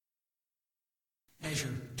as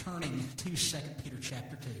you're turning to 2 Peter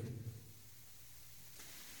chapter 2.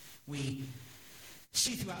 We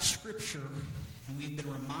see throughout Scripture, and we've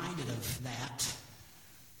been reminded of that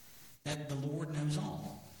the Lord knows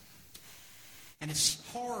all. And it's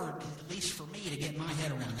hard, at least for me, to get my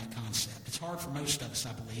head around that concept. It's hard for most of us,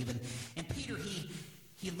 I believe. And Peter,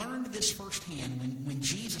 he learned this firsthand when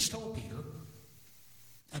Jesus told Peter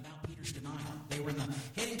about Peter's denial. They were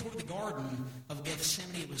heading toward the Garden of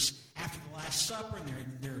Gethsemane. It was after the Last Supper, and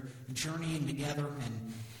they're journeying together.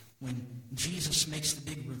 And when Jesus makes the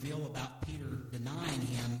big reveal about Peter denying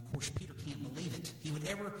him, of course, Peter can't believe it.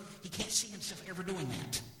 He can't see himself ever doing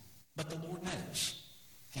that. But the Lord knows.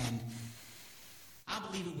 And I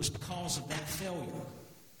believe it was because of that failure,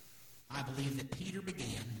 I believe that Peter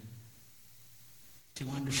began to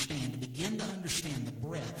begin to understand the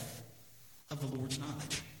breadth of the Lord's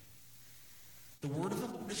knowledge. The word of the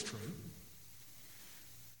Lord is true.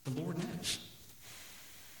 The Lord knows.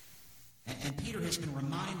 And Peter has been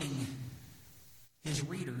reminding his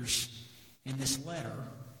readers in this letter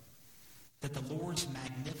that the Lord's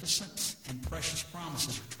magnificent and precious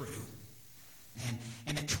promises are true.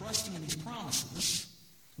 And that trusting in these promises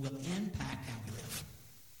will impact how we live.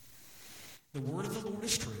 The word of the Lord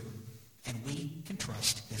is true, and we can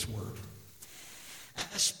trust his word.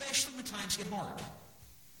 Especially when times get hard.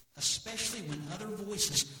 Especially when other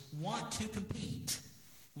voices want to compete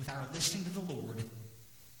with our listening to the Lord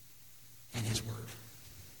and his word.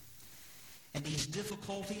 And these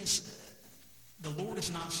difficulties, the Lord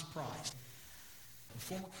is not surprised. A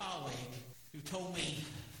former colleague who told me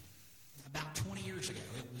about 20 years ago,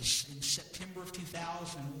 it was in September of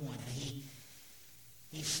 2001,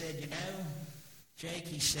 he said, Jake,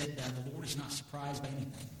 he said, the Lord is not surprised by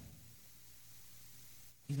anything.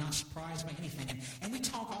 He's not surprised by anything. And we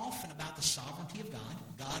talk often about the sovereignty of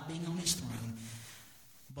God being on his throne.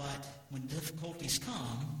 But when difficulties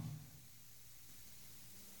come,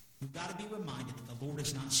 we've got to be reminded that the Lord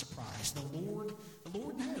is not surprised. The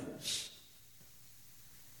Lord knows.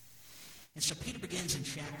 And so Peter begins in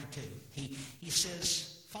chapter 2. He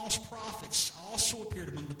says, false prophets also appeared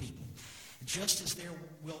among the people, just as there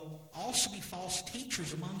will also be false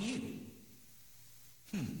teachers among you.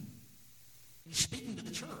 He's speaking to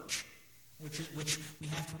the church, which we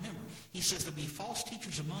have to remember. He says there'll be false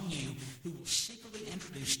teachers among you who will secretly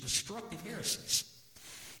introduce destructive heresies,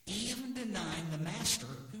 even denying the master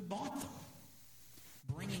who bought them,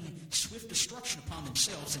 bringing swift destruction upon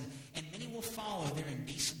themselves, and many will follow their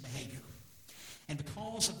indecent behavior. And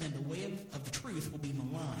because of them, the way of the truth will be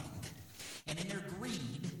maligned. And in their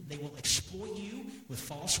greed, they will exploit you with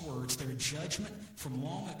false words. Their judgment from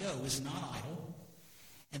long ago is not idle,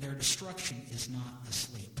 and their destruction is not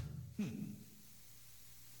asleep.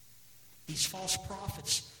 These false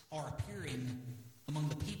prophets are appearing among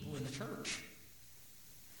the people in the church.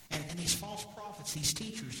 And these false prophets, these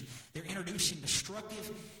teachers, they're introducing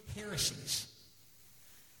destructive heresies.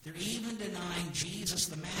 They're even denying Jesus,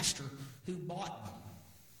 the Master, who bought them.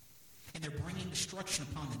 And they're bringing destruction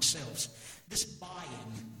upon themselves. This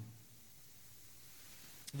buying,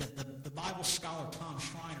 the Bible scholar Tom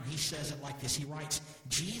Schreiner, he says it like this. He writes,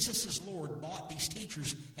 Jesus as Lord bought these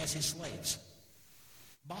teachers as his slaves.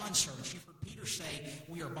 Bondservants. You've heard Peter say,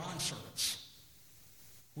 we are bondservants.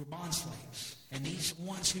 We're bondslaves. And these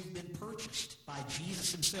ones who've been purchased by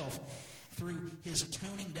Jesus himself through his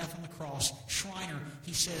atoning death on the cross, Schreiner,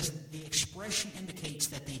 he says the expression indicates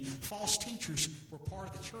that the false teachers were part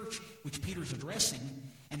of the church which Peter's addressing,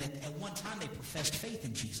 and that at one time they professed faith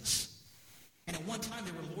in Jesus. And at one time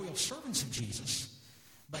they were loyal servants of Jesus,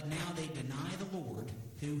 but now they deny the Lord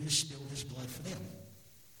who has spilled his blood for them.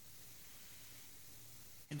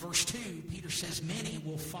 In verse 2, Peter says, many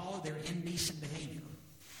will follow their indecent behavior.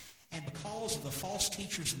 And because of the false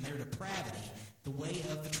teachers and their depravity, the way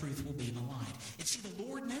of the truth will be maligned. And see, the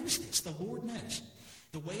Lord knows this. The Lord knows.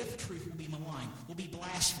 The way of the truth will be maligned, will be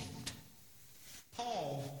blasphemed.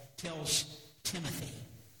 Paul tells Timothy,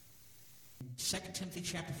 2 Timothy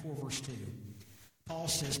chapter 4, verse 2, Paul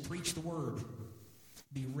says, preach the word.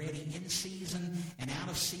 Be ready in season and out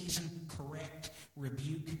of season, correct,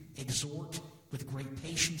 rebuke, exhort with great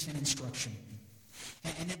patience and instruction.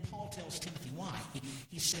 And then Paul tells Timothy why.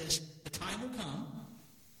 He says, the time will come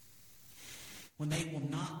when they will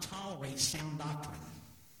not tolerate sound doctrine,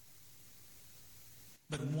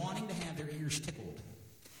 but wanting to have their ears tickled,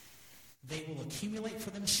 they will accumulate for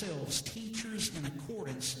themselves teachers in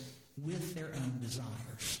accordance with their own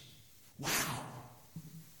desires. Wow.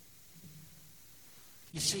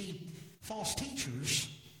 You see, false teachers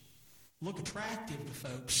look attractive to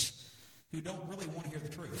folks who don't really want to hear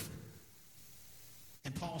the truth.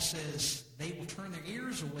 And Paul says they will turn their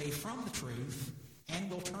ears away from the truth and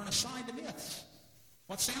will turn aside to myths.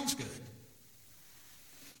 What sounds good?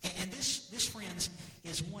 And this, friends,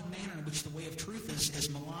 is one manner in which the way of truth is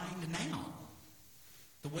maligned now.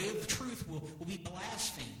 The way of the truth will be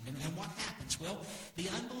blasphemed. And what happens? Well, the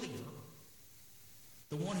unbeliever,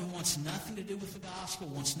 the one who wants nothing to do with the gospel,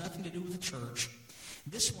 wants nothing to do with the church,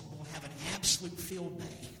 this one will have an absolute field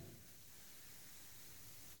day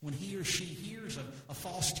when he or she hears a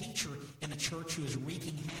false teacher in a church who is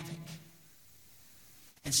wreaking havoc.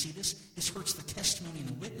 And see, this hurts the testimony and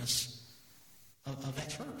the witness of that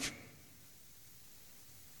church.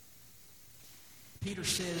 Peter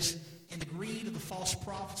says, in the greed of the false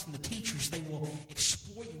prophets and the teachers, they will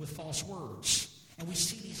exploit you with false words. And we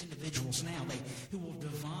see these individuals now, who will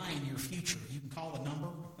divine your future. You can call a number.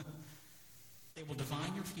 They will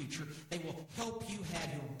divine your future. They will help you have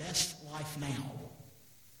your best life now.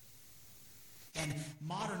 And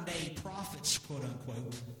modern day prophets, quote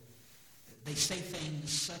unquote, they say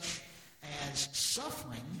things such as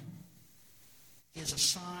suffering is a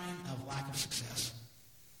sign of lack of success.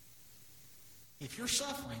 If you're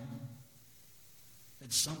suffering, then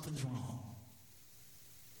something's wrong.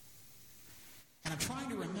 And I'm trying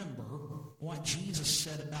to remember what Jesus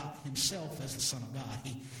said about himself as the Son of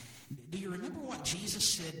God. Do you remember what Jesus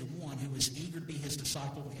said to one who was eager to be his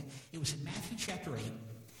disciple? It was in Matthew chapter 8.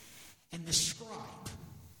 And this scribe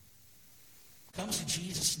comes to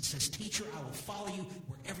Jesus and says, "Teacher, I will follow you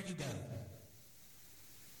wherever you go."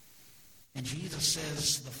 And Jesus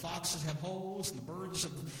says, "The foxes have holes and the birds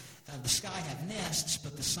of the sky have nests,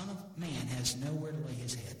 but the Son of Man has nowhere to lay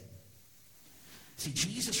his head." See,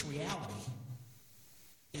 Jesus' reality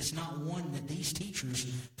is not one that these teachers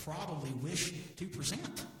probably wish to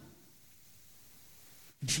present.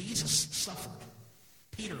 Jesus suffered.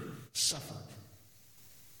 Peter suffered.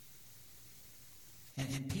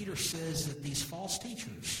 And Peter says that these false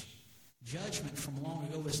teachers, judgment from long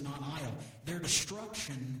ago is not idle. Their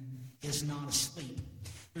destruction is not asleep.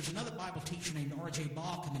 There's another Bible teacher named R.J.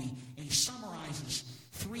 Bauckham, and he summarizes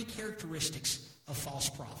 3 characteristics of false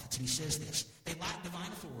prophets. And he says this: they lack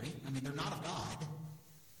divine authority. They're not of God.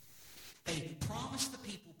 They promise the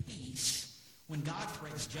people peace when God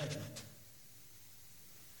threatens judgment.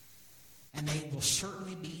 And they will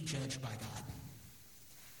certainly be judged by God.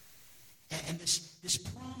 And this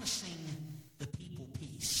promising the people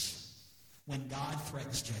peace when God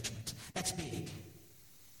threatens judgment, that's big.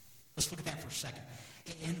 Let's look at that for a second.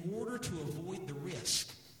 In order to avoid the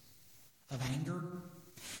risk of anger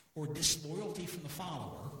or disloyalty from the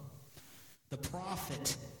follower, the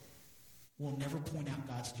prophet will never point out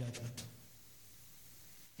God's judgment.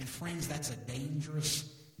 And friends, that's a dangerous,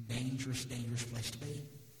 dangerous, dangerous place to be.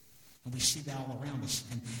 And we see that all around us.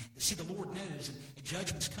 And see, the Lord knows that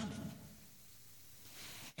judgment's coming.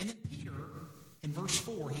 And then Peter, in verse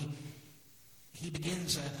 4, he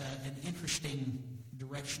begins an interesting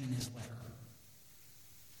direction in his letter.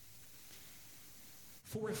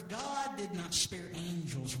 "For if God did not spare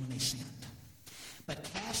angels when they sinned, but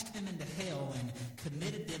cast them into hell and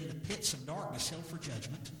committed them to pits of darkness held for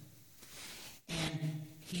judgment, and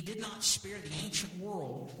he did not spare the ancient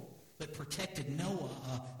world, but protected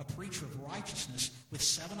Noah, a preacher of righteousness, with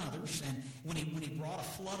 7 others, and when he brought a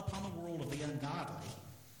flood upon the world of the ungodly,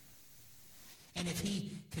 and if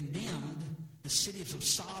he condemned the cities of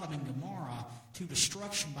Sodom and Gomorrah to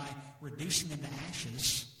destruction by reducing them to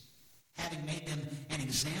ashes, having made them an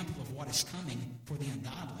example of what is coming for the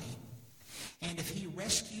ungodly, and if he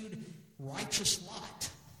rescued righteous Lot,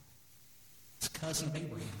 his cousin of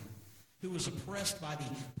Abraham, who was oppressed by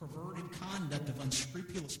the perverted conduct of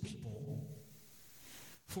unscrupulous people,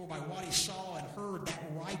 for by what he saw and heard,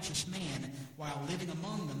 that righteous man, while living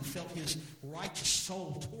among them, felt his righteous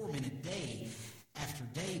soul tormented day after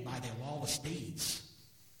day by their lawless deeds.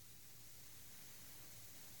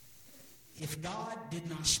 If God did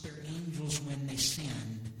not spare angels when they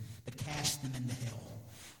sinned, but cast them into hell,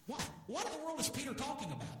 what in the world is Peter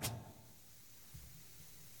talking about?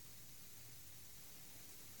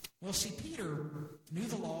 Well, see, Peter knew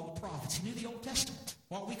the law of the prophets. He knew the Old Testament,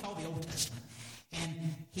 what we call the Old Testament.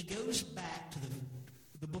 And he goes back to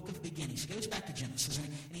the book of beginnings. He goes back to Genesis, and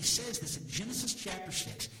he says this in Genesis chapter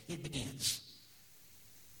 6. It begins.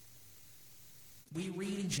 We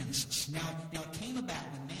read in Genesis, Now it came about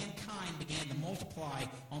when mankind began to multiply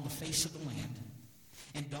on the face of the land,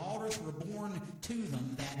 and daughters were born to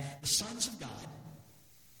them, that the sons of God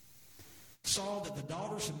saw that the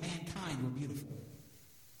daughters of mankind were beautiful.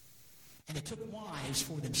 And they took wives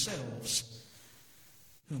for themselves,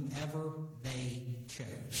 whomever they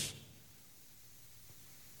chose.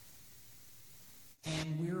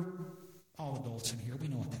 And we're all adults in here. We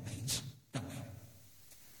know what that means, don't we?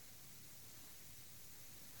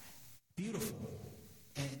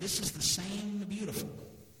 this is the same beautiful,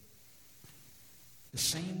 the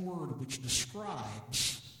same word which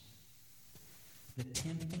describes the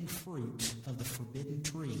tempting fruit of the forbidden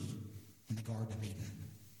tree in the Garden of Eden.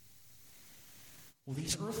 Well,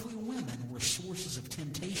 these earthly women were sources of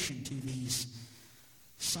temptation to these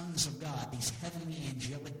sons of God, these heavenly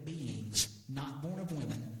angelic beings, not born of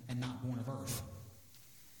women and not born of earth.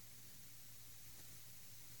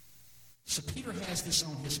 So Peter has this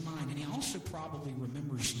on his mind, and he also probably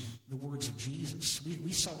remembers the words of Jesus.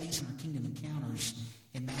 We saw these in our Kingdom Encounters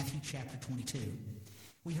in Matthew chapter 22.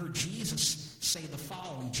 We heard Jesus say the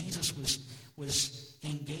following. Jesus was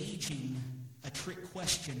engaging a trick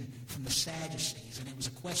question from the Sadducees, and it was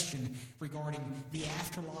a question regarding the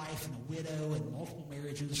afterlife and a widow and multiple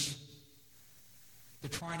marriages. They're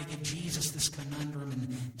trying to give Jesus this conundrum,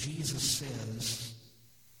 and Jesus says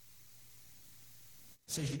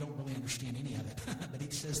you don't really understand any of it. But he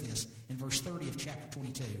says this in verse 30 of chapter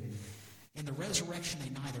 22. In the resurrection they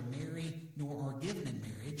neither marry nor are given in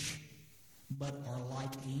marriage, but are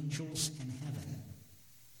like angels in heaven.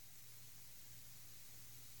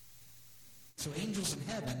 So angels in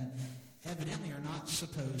heaven evidently are not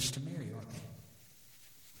supposed to marry, are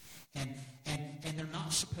they? And they're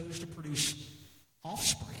not supposed to produce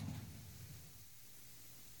offspring.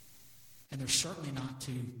 And they're certainly not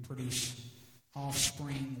to produce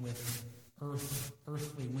offspring with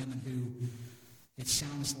earthly women who it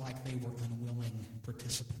sounds like they were unwilling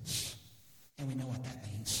participants. And we know what that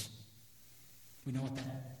means. We know what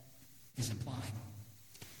that is implying.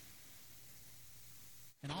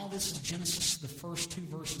 And all this is Genesis, the first two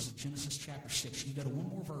verses of Genesis chapter 6. You go to one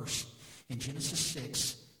more verse in Genesis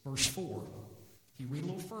 6, verse 4. You read a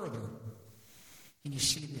little further, and you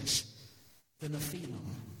see this. The Nephilim.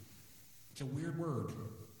 It's a weird word.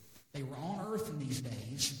 They were on earth in these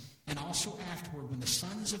days, and also afterward when the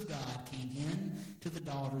sons of God came in to the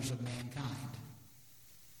daughters of mankind.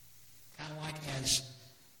 Kind of like as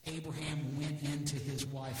Abraham went into his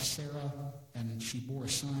wife Sarah, and she bore a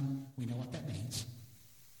son. We know what that means.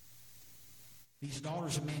 These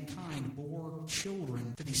daughters of mankind bore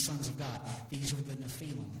children to these sons of God. These are the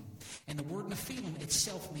Nephilim. And the word Nephilim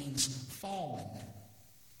itself means fallen.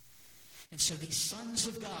 And so these sons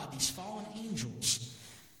of God, these fallen angels,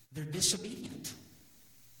 they're disobedient.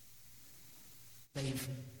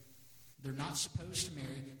 They're not supposed to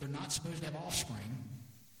marry. They're not supposed to have offspring,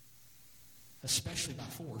 especially by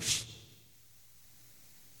force.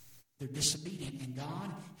 They're disobedient, and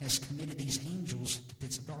God has committed these angels to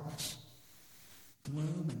pits of darkness.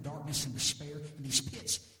 Gloom and darkness and despair, and these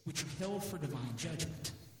pits which are held for divine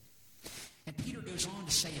judgment. And Peter goes on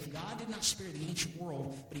to say, if God did not spare the ancient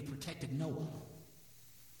world, but he protected Noah,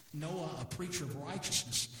 a preacher of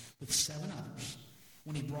righteousness, with 7 others,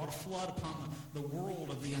 when he brought a flood upon the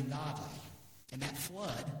world of the ungodly. And that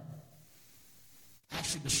flood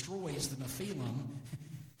actually destroys the Nephilim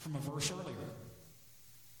from a verse earlier.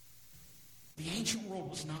 The ancient world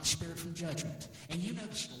was not spared from judgment. And you know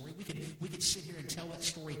the story. We could sit here and tell that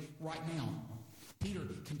story right now. Peter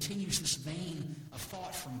continues this vein of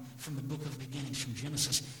thought from the book of the beginnings, from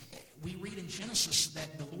Genesis. We read in Genesis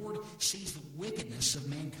that the Lord sees the wickedness of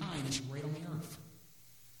mankind as great on the earth.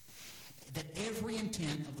 That every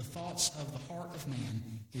intent of the thoughts of the heart of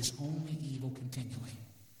man is only evil continually.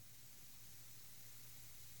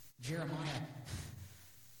 Jeremiah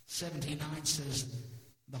 17:9 says,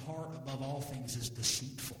 the heart above all things is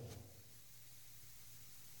deceitful.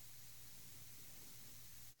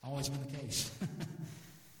 Always been the case.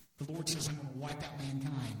 The Lord says, I'm going to wipe out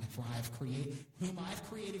mankind, for I have created, whom I have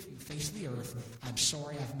created from the face of the earth. I'm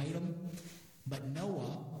sorry I've made them. But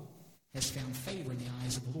Noah has found favor in the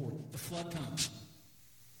eyes of the Lord. The flood comes.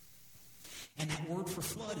 And that word for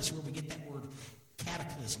flood is where we get that word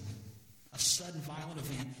cataclysm, a sudden violent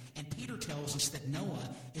event. And Peter tells us that Noah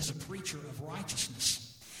is a preacher of righteousness.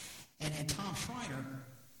 And Tom Schreiner,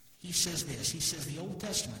 he says this. He says the Old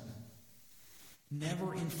Testament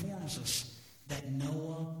never informs us that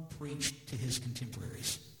Noah preached to his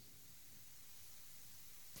contemporaries.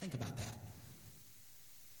 Think about that.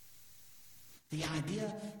 The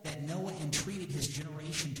idea that Noah entreated his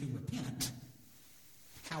generation to repent,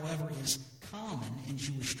 however, is common in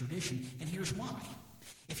Jewish tradition, and here's why.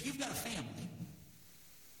 If you've got a family,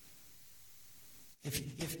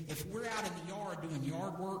 if we're out in the yard doing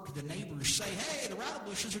yard work, the neighbors say, hey, the rattle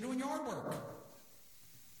bushes are doing yard work.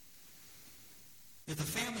 If the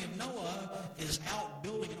family of Noah is out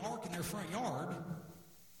building an ark in their front yard,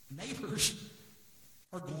 neighbors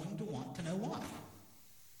are going to want to know why.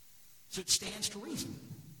 So it stands to reason.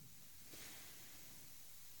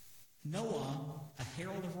 Noah, a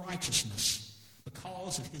herald of righteousness,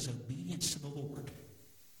 because of his obedience to the Lord,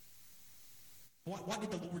 What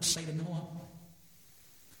did the Lord say to Noah?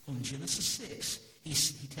 Well, in Genesis 6,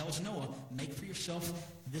 he tells Noah, make for yourself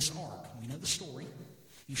this ark. We know the story.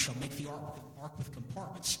 You shall make the ark with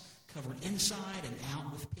compartments covered inside and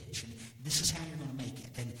out with pitch. And this is how you're going to make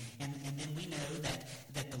it. And then we know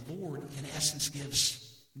that the Lord, in essence,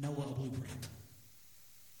 gives Noah a blueprint.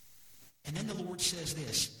 And then the Lord says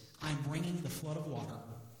this, I'm bringing the flood of water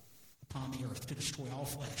upon the earth to destroy all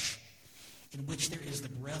flesh, in which there is the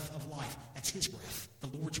breath of life. That's his breath,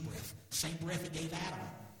 the Lord's breath. Same breath he gave Adam.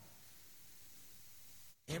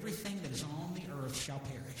 Everything that is on the earth shall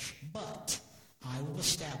perish, but I will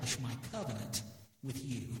establish my covenant with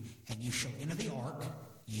you, and you shall enter the ark,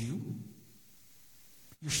 you,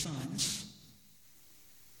 your sons,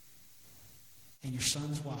 and your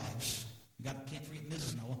sons' wives. Can't forget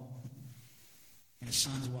Mrs. Noah. And his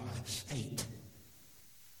sons' wives. 8.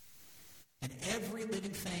 And every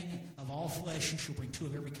living thing of all flesh you shall bring 2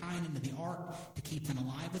 of every kind into the ark to keep them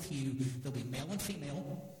alive with you. They'll be male and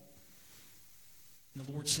female. And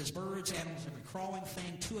the Lord says, birds, animals, every crawling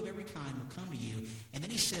thing, 2 of every kind will come to you. And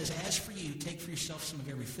then he says, as for you, take for yourself some of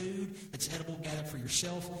every food that's edible, gather for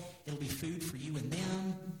yourself. It'll be food for you and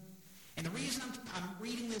them. And the reason I'm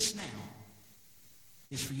reading this now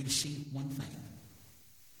is for you to see one thing.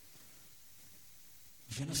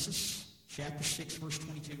 Genesis chapter 6, verse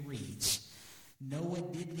 22 reads, Noah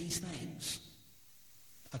did these things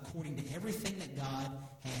according to everything that God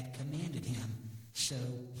had commanded him, so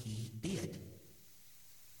he did.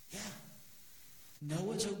 Yeah.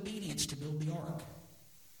 Noah's obedience to build the ark,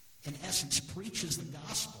 in essence, preaches the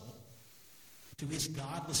gospel to his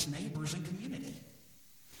godless neighbors and community.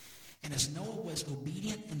 And as Noah was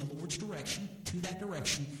obedient in the Lord's direction, to that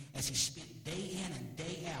direction, as he spent day in and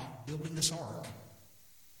day out building this ark,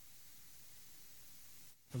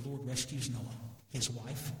 the Lord rescues Noah, his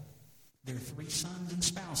wife, their 3 sons and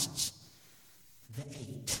spouses, the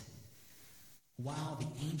 8, while the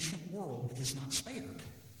ancient world is not spared.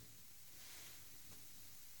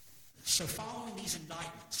 So following these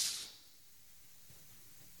indictments,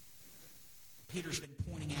 Peter's been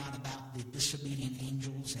pointing out about the disobedient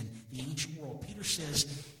angels and the ancient world. Peter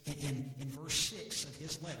says in verse 6 of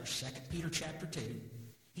his letter, 2 Peter chapter 2,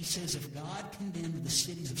 he says, if God condemned the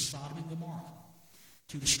cities of Sodom and Gomorrah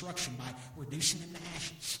to destruction by reducing them to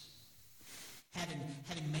ashes,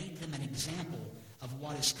 having made them an example of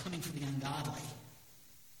what is coming for the ungodly.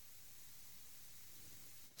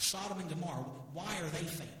 Sodom and Gomorrah, why are they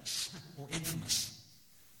famous or infamous?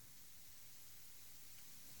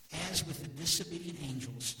 As with the disobedient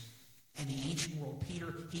angels and the ancient world,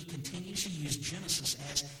 Peter, he continues to use Genesis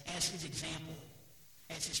as his example,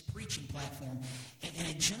 as his preaching platform. And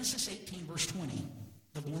in Genesis 18, verse 20,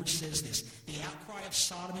 the Lord says this, the outcry of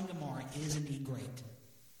Sodom and Gomorrah is indeed great,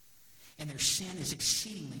 and their sin is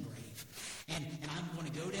exceedingly grave. And I'm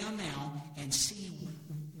going to go down now and see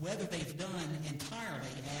whether they've done entirely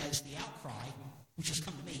as the outcry, which has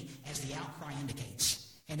come to me, as the outcry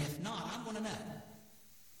indicates. And if not, I'm going to know.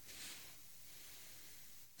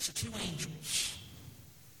 So 2 angels,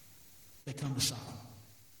 they come to Sodom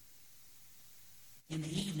in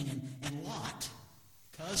the evening, and Lot,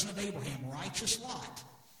 cousin of Abraham, righteous Lot,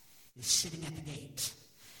 is sitting at the gate.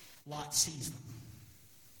 Lot sees them.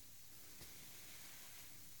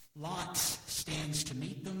 Lot stands to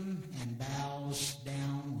meet them and bows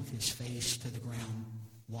down with his face to the ground.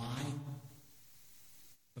 Why?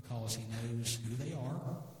 Because he knows who they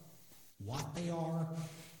are, what they are,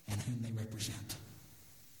 and whom they represent.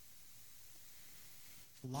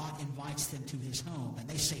 Lot invites them to his home, and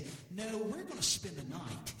they say, no, we're going to spend the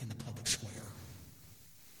night in the public square.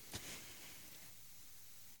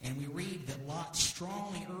 And we read that Lot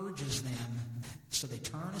strongly urges them, so they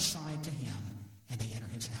turn aside to him, and they enter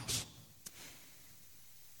his house.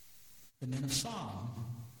 The men of Sodom,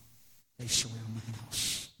 they surround the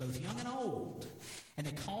house, both young and old, and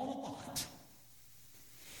they call Lot.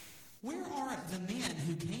 Where are the men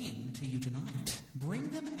who came to you tonight? Bring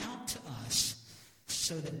them out to us,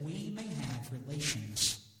 so that we may have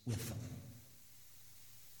relations with them.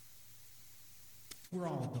 We're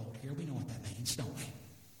all adult here. We know what that means, don't we?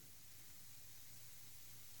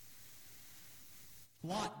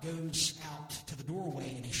 Lot goes out to the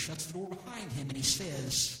doorway, and he shuts the door behind him, and he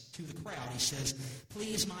says to the crowd, he says,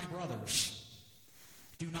 please, my brothers,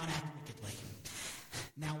 do not act wickedly.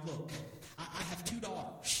 Now look, I have 2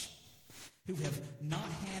 daughters who have not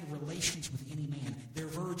had relations with any man. They're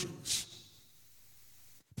virgins.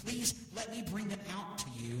 Please let me bring them out to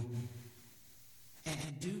you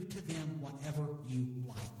and do to them whatever you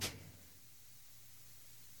like.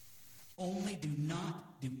 Only do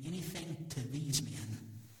not do anything to these men,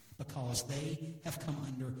 because because they have come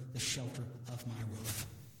under the shelter of my roof.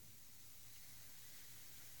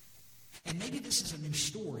 And maybe this is a new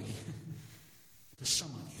story to some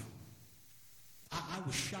of you. I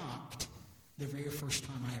was shocked the very first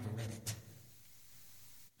time I ever read it.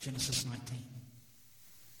 Genesis 19.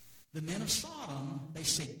 The men of Sodom, they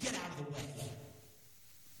say, get out of the way.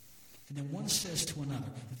 And then one says to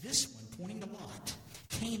another, this one, pointing to Lot,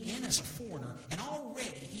 came in as a foreigner, and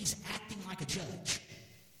already he's acting like a judge.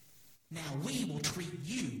 Now we will treat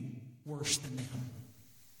you worse than them.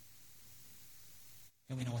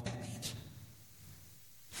 And we know what that means.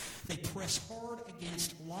 They press hard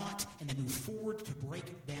against Lot, and they move forward to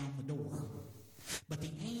break down the door. But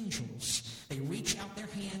the angels, they reach out their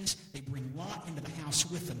hands, they bring Lot into the house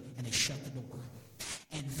with them, and they shut the door.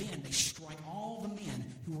 And then they strike all the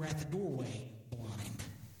men who were at the doorway blind.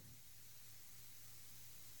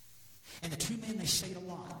 And the two men, they say to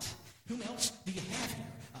Lot, whom else do you have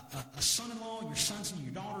here? A son-in-law, your sons and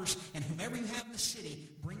your daughters, and whomever you have in the city,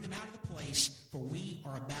 bring them out of the place, for we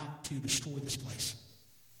are about to destroy this place.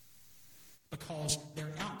 Because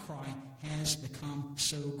their outcry has become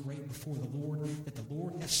so great before the Lord that the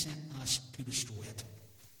Lord has sent us to destroy it.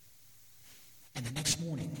 And the next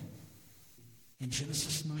morning, in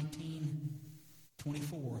Genesis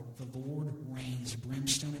 19:24, the Lord rains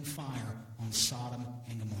brimstone and fire on Sodom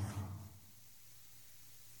and Gomorrah.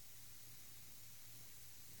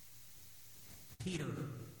 Peter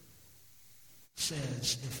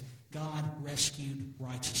says if God rescued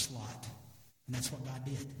righteous Lot, and that's what God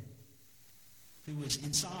did, who was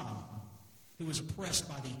in Sodom, who was oppressed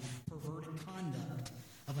by the perverted conduct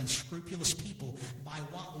of unscrupulous people, by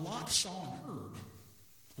what Lot saw and heard.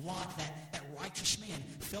 Lot, that righteous man,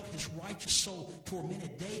 felt his righteous soul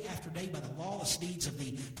tormented day after day by the lawless deeds of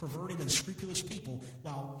the perverted, unscrupulous people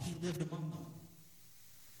while he lived among them.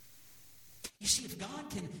 You see, if God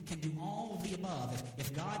can do all of the above,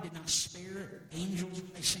 if God did not spare angels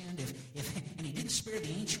when they sinned, and he didn't spare the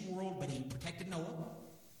ancient world, but he protected Noah,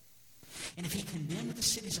 and if he condemned the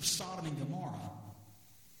cities of Sodom and Gomorrah,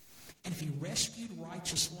 and if he rescued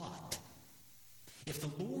righteous Lot, if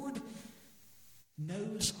the Lord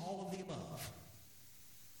knows all of the above,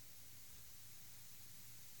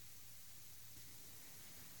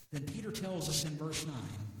 then Peter tells us in verse 9,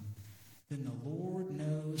 then the Lord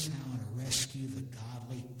knows how to rescue the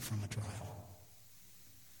godly from a trial,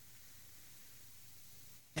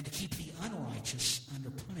 and to keep the unrighteous under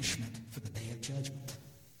punishment for the day of judgment.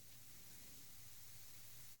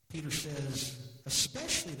 Peter says,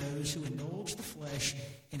 especially those who indulge the flesh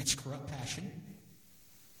in its corrupt passion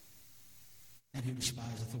and who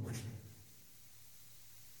despise authority.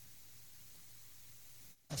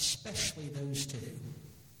 Especially those two.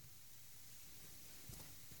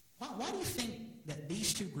 Why do you think that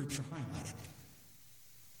these two groups are highlighted?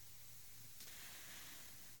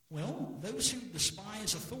 Well, those who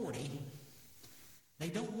despise authority, they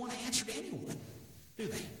don't want to answer to anyone, do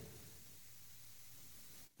they?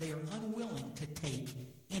 They are unwilling to take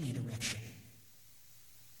any direction.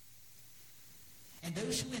 And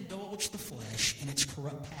those who indulge the flesh in its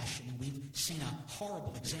corrupt passion, and we've seen a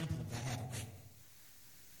horrible example of that, haven't we?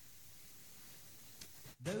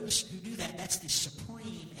 Those who do that, that's the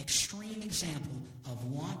supreme, extreme example of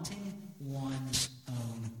wanting one's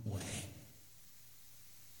own way.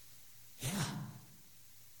 Yeah.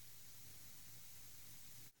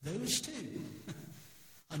 Those two,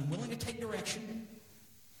 unwilling to take direction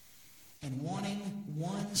and wanting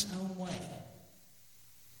one's own way.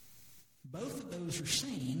 Both of those are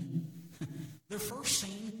seen, they're first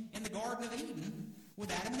seen in the Garden of Eden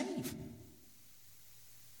with Adam and Eve.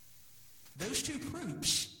 Those two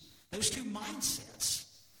groups, those two mindsets,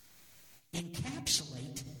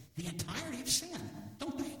 encapsulate the entirety of sin,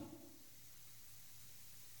 don't they?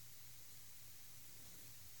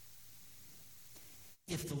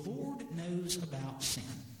 If the Lord knows about sin,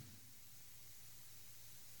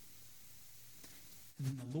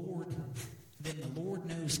 then the Lord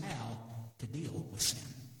knows how to deal with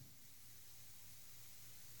sin.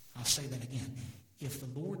 I'll say that again. If the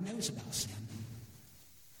Lord knows about sin,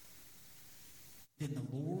 then the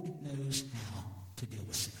Lord knows how to deal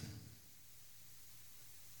with sin.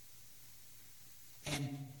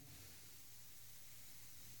 And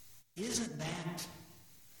isn't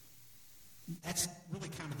that's really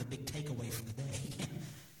kind of the big takeaway for the day.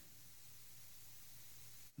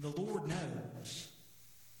 The Lord knows.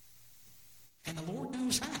 And the Lord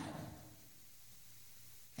knows how.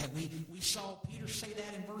 And we saw Peter say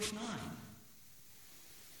that in verse 9.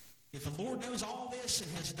 If the Lord knows all this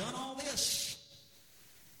and has done all this,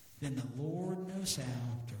 then the Lord knows how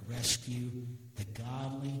to rescue the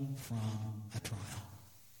godly from a trial.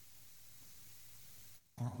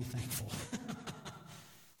 Aren't we thankful?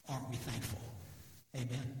 Aren't we thankful?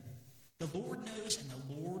 Amen. The Lord knows, and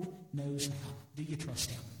the Lord knows how. Do you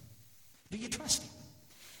trust him? Do you trust him?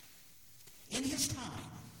 In his time,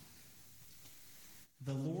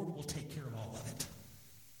 the Lord will take care of all of it.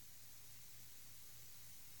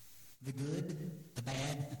 The good, the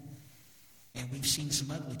bad, and we've seen some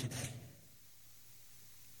ugly today.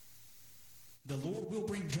 The Lord will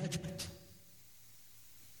bring judgment.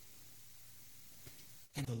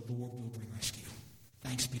 And the Lord will bring rescue.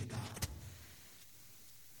 Thanks be to God.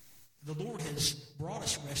 The Lord has brought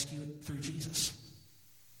us rescue through Jesus.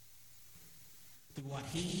 Through what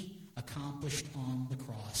he accomplished on the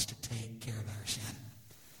cross to take care of our sin.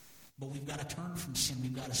 But we've got to turn from sin.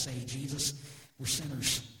 We've got to say, Jesus, we're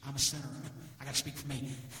sinners. I'm a sinner. I got to speak for me.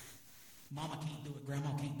 Mama can't do it.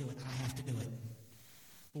 Grandma can't do it. I have to do it.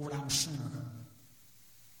 Lord, I'm a sinner.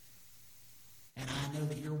 And I know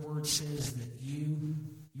that your word says that you,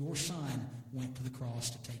 your son, went to the cross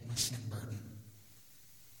to take my sin burden.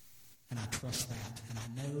 And I trust that. And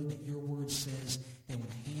I know that your word says that when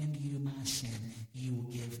I hand you my sin, you will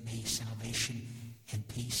give me salvation and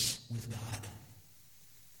peace with God.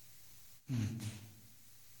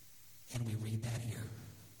 And we read that here.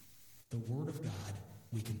 The word of God,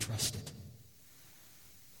 we can trust it.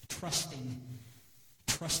 Trusting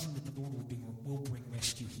that the Lord will bring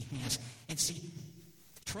rescue. He has. And see,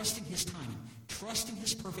 trusting his timing, trusting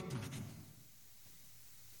his perfect timing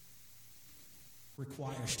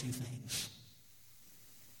requires two things.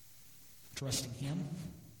 Trusting him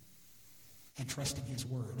and trusting his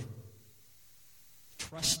word.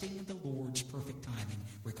 Trusting the Lord's perfect timing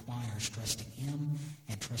requires trusting him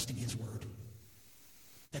and trusting his word.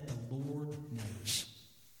 That the Lord knows.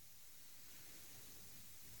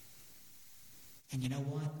 And you know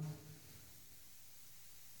what?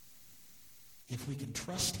 If we can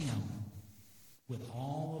trust him with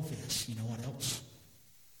all of this, you know what else?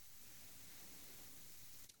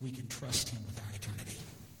 We can trust him with our eternity.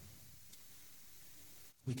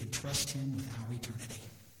 We can trust him with our eternity.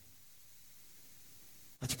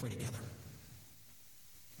 Let's pray together.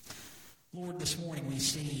 Lord, this morning we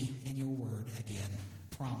see in your word again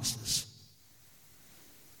promises.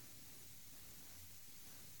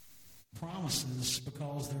 Promises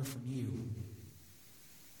because they're from you.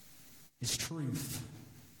 It's truth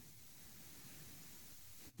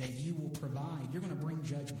that you will provide. You're going to bring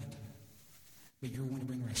judgment, but you're going to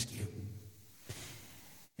bring rescue.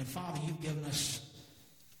 And Father, you've given us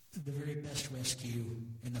the very best rescue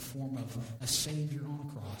in the form of a Savior on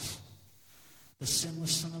a cross, the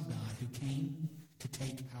sinless Son of God who came to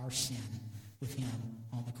take our sin with him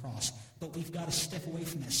on the cross. But we've got to step away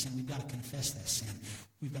from that sin. We've got to confess that sin.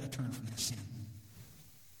 We've got to turn from that sin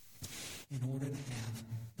in order to have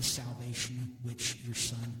the salvation which your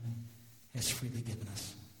Son has freely given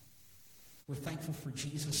us. We're thankful for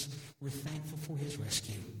Jesus. We're thankful for his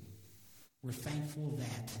rescue. We're thankful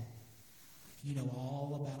that you know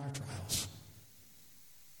all about our trials.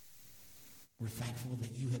 We're thankful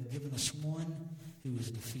that you have given us one who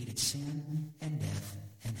has defeated sin and death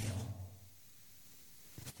and hell.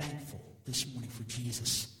 Thankful this morning for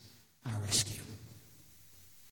Jesus